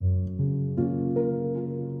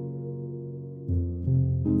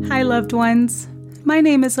Hi, loved ones. My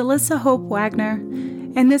name is Alyssa Hope Wagner,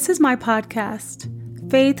 and this is my podcast,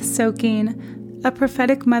 Faith Soaking, a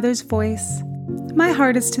prophetic mother's voice. My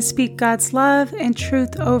heart is to speak God's love and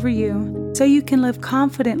truth over you so you can live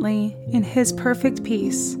confidently in His perfect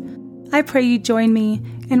peace. I pray you join me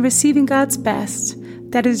in receiving God's best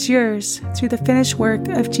that is yours through the finished work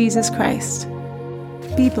of Jesus Christ.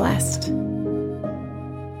 Be blessed.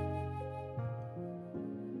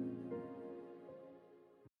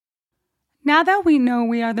 Now that we know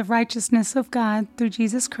we are the righteousness of God through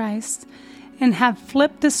Jesus Christ and have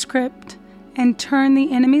flipped the script and turned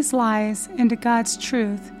the enemy's lies into God's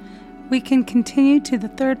truth, we can continue to the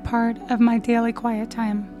third part of my daily quiet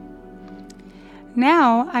time.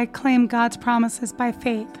 Now I claim God's promises by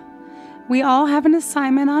faith. We all have an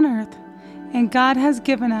assignment on earth, and God has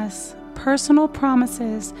given us personal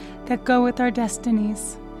promises that go with our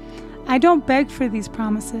destinies. I don't beg for these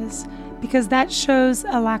promises because that shows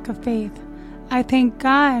a lack of faith. I thank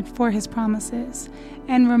God for His promises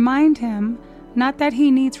and remind Him, not that He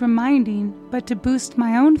needs reminding, but to boost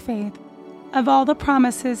my own faith, of all the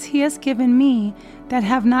promises He has given me that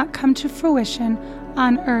have not come to fruition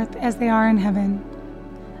on earth as they are in heaven.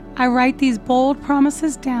 I write these bold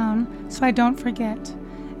promises down so I don't forget,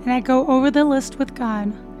 and I go over the list with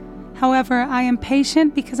God. However, I am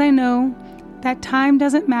patient because I know that time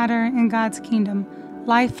doesn't matter in God's kingdom.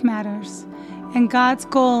 Life matters. And God's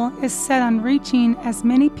goal is set on reaching as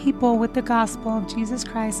many people with the gospel of Jesus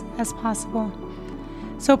Christ as possible.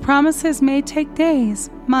 So promises may take days,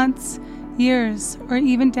 months, years, or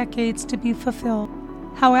even decades to be fulfilled.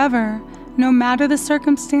 However, no matter the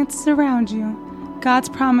circumstances around you, God's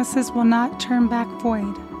promises will not turn back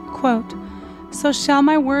void. Quote, "So shall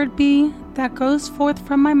my word be that goes forth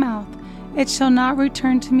from my mouth. It shall not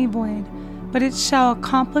return to me void, but it shall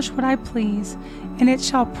accomplish what I please, and it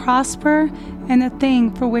shall prosper in the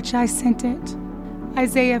thing for which I sent it."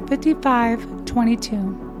 Isaiah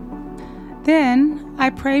 55:22. Then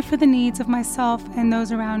I pray for the needs of myself and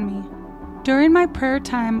those around me. During my prayer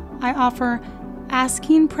time, I offer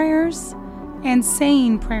asking prayers and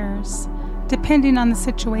saying prayers, depending on the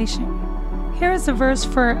situation. Here is a verse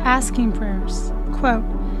for asking prayers. Quote,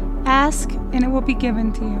 "Ask and it will be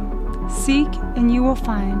given to you. Seek and you will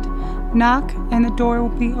find. Knock and the door will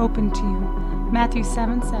be opened to you." Matthew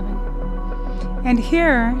 7:7. And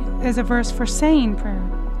here is a verse for saying prayer.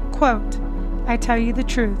 Quote, "I tell you the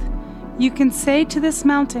truth. You can say to this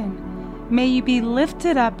mountain, 'May you be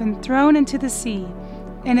lifted up and thrown into the sea,'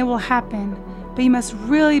 and it will happen. But you must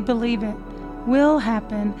really believe it will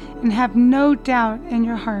happen and have no doubt in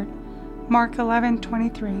your heart." Mark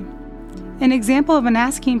 11:23. An example of an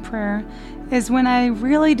asking prayer is when I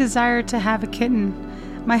really desired to have a kitten.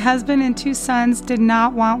 My husband and 2 sons did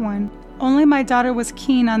not want one. Only my daughter was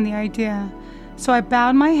keen on the idea. So I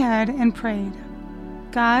bowed my head and prayed,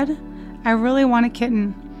 "God, I really want a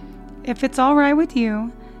kitten. If it's all right with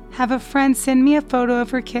you, have a friend send me a photo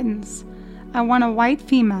of her kittens. I want a white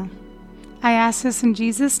female. I ask this in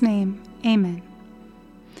Jesus' name. Amen."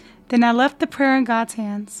 Then I left the prayer in God's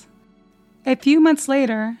hands. A few months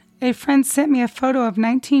later, a friend sent me a photo of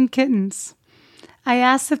 19 kittens. I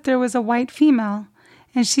asked if there was a white female,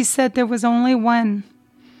 and she said there was only one.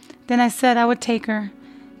 Then I said I would take her.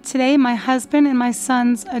 Today, my husband and my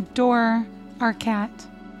sons adore our cat.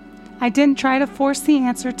 I didn't try to force the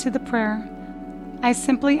answer to the prayer. I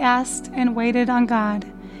simply asked and waited on God,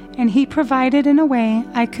 and He provided in a way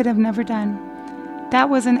I could have never done. That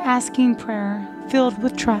was an asking prayer filled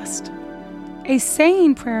with trust. A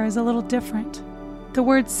saying prayer is a little different. The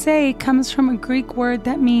word say comes from a Greek word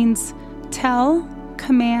that means tell,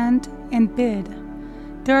 command, and bid.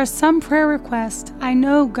 There are some prayer requests I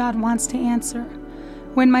know God wants to answer.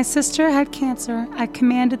 When my sister had cancer, I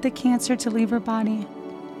commanded the cancer to leave her body.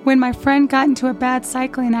 When my friend got into a bad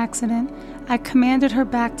cycling accident, I commanded her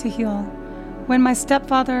back to heal. When my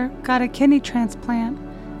stepfather got a kidney transplant,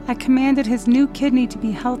 I commanded his new kidney to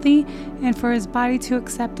be healthy and for his body to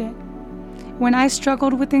accept it. When I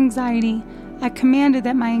struggled with anxiety, I commanded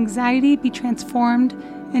that my anxiety be transformed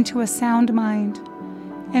into a sound mind.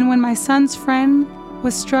 And when my son's friend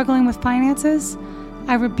was struggling with finances,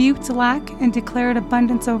 I rebuked lack and declared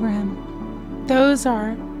abundance over him. Those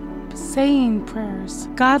are saying prayers.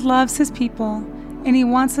 God loves His people, and He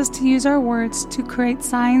wants us to use our words to create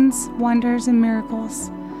signs, wonders, and miracles.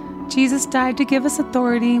 Jesus died to give us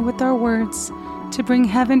authority with our words to bring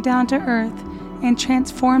heaven down to earth and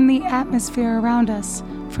transform the atmosphere around us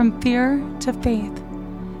from fear to faith.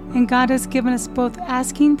 And God has given us both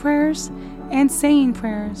asking prayers and saying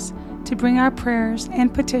prayers to bring our prayers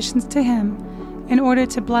and petitions to Him in order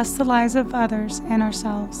to bless the lives of others and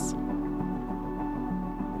ourselves.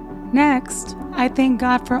 Next, I thank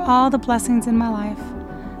God for all the blessings in my life.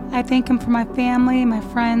 I thank Him for my family, my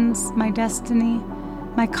friends, my destiny,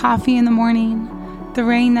 my coffee in the morning, the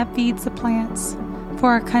rain that feeds the plants,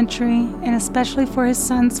 for our country, and especially for His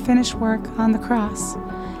Son's finished work on the cross,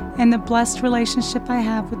 and the blessed relationship I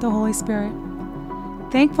have with the Holy Spirit.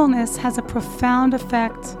 Thankfulness has a profound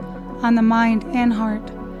effect on the mind and heart,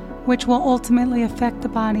 which will ultimately affect the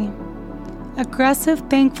body. Aggressive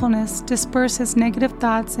thankfulness disperses negative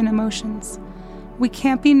thoughts and emotions. We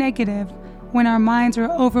can't be negative when our minds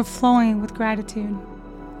are overflowing with gratitude.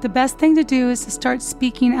 The best thing to do is to start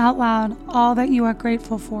speaking out loud all that you are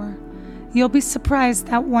grateful for. You'll be surprised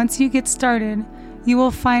that once you get started, you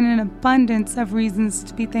will find an abundance of reasons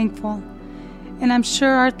to be thankful. And I'm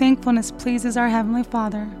sure our thankfulness pleases our Heavenly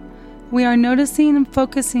Father. We are noticing and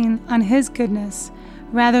focusing on His goodness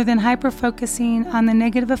rather than hyper-focusing on the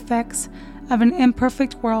negative effects of an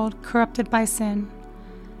imperfect world corrupted by sin.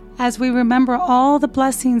 As we remember all the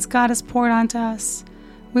blessings God has poured onto us,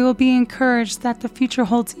 we will be encouraged that the future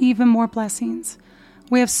holds even more blessings.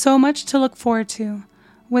 We have so much to look forward to.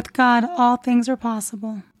 With God, all things are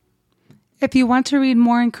possible. If you want to read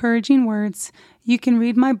more encouraging words, you can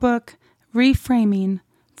read my book, Reframing,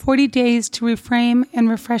 40 Days to Reframe and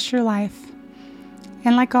Refresh Your Life.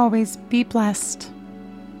 And like always, be blessed.